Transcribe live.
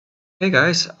Hey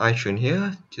guys, iChun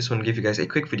here. Just want to give you guys a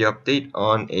quick video update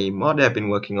on a mod that I've been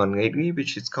working on lately,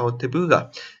 which is called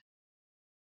Tabula.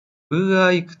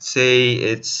 Tabula, you could say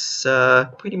it's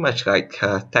pretty much like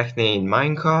Techne in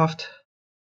Minecraft,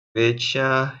 which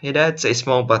it adds a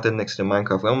small button next to the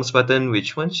Minecraft Realms button,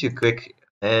 which once you click,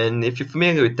 and if you're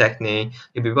familiar with Techne,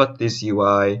 you'll be brought this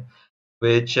UI,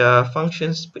 which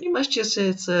functions pretty much just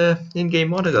as an in-game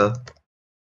modeler.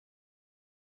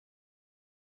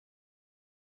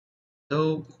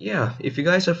 So yeah, if you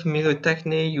guys are familiar with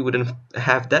Techne, you wouldn't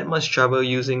have that much trouble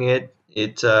using it.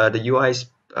 The UI is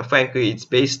frankly it's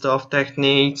based off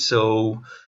Techne, so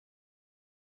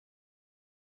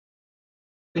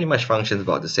pretty much functions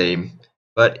about the same.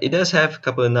 But it does have a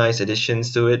couple of nice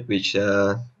additions to it, which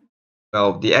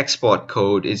well, the export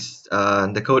code is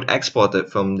the code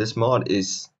exported from this mod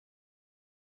is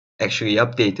actually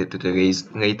updated to the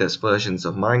latest versions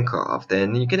of Minecraft,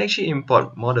 and you can actually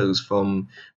import models from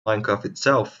Minecraft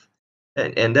itself,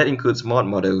 and that includes mod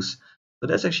models. So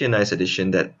that's actually a nice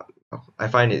addition. That I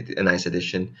find it a nice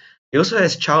addition. It also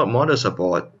has child model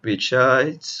support, which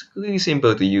it's really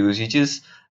simple to use. You just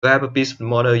grab a piece of the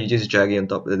model, you just drag it on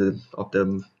top of the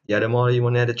other model you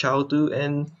want to add a child to,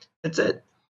 and that's it.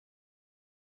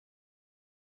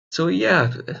 So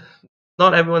yeah,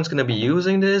 not everyone's gonna be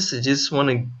using this. I just want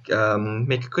to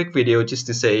make a quick video just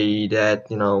to say that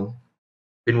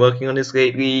been working on this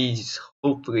lately.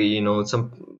 Hopefully,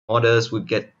 some modders would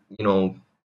get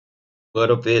word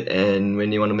of it, and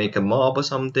when they want to make a mob or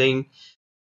something,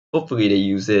 hopefully they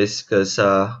use this because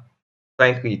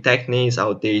frankly, Techne is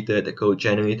outdated. The code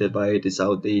generated by it is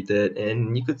outdated,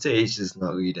 and you could say it's just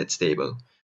not really that stable.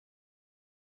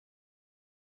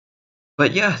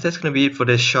 But yeah, that's gonna be it for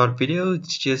this short video.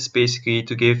 It's just basically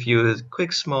to give you a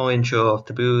quick small intro of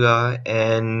Tabula,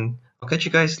 and I'll catch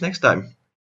you guys next time.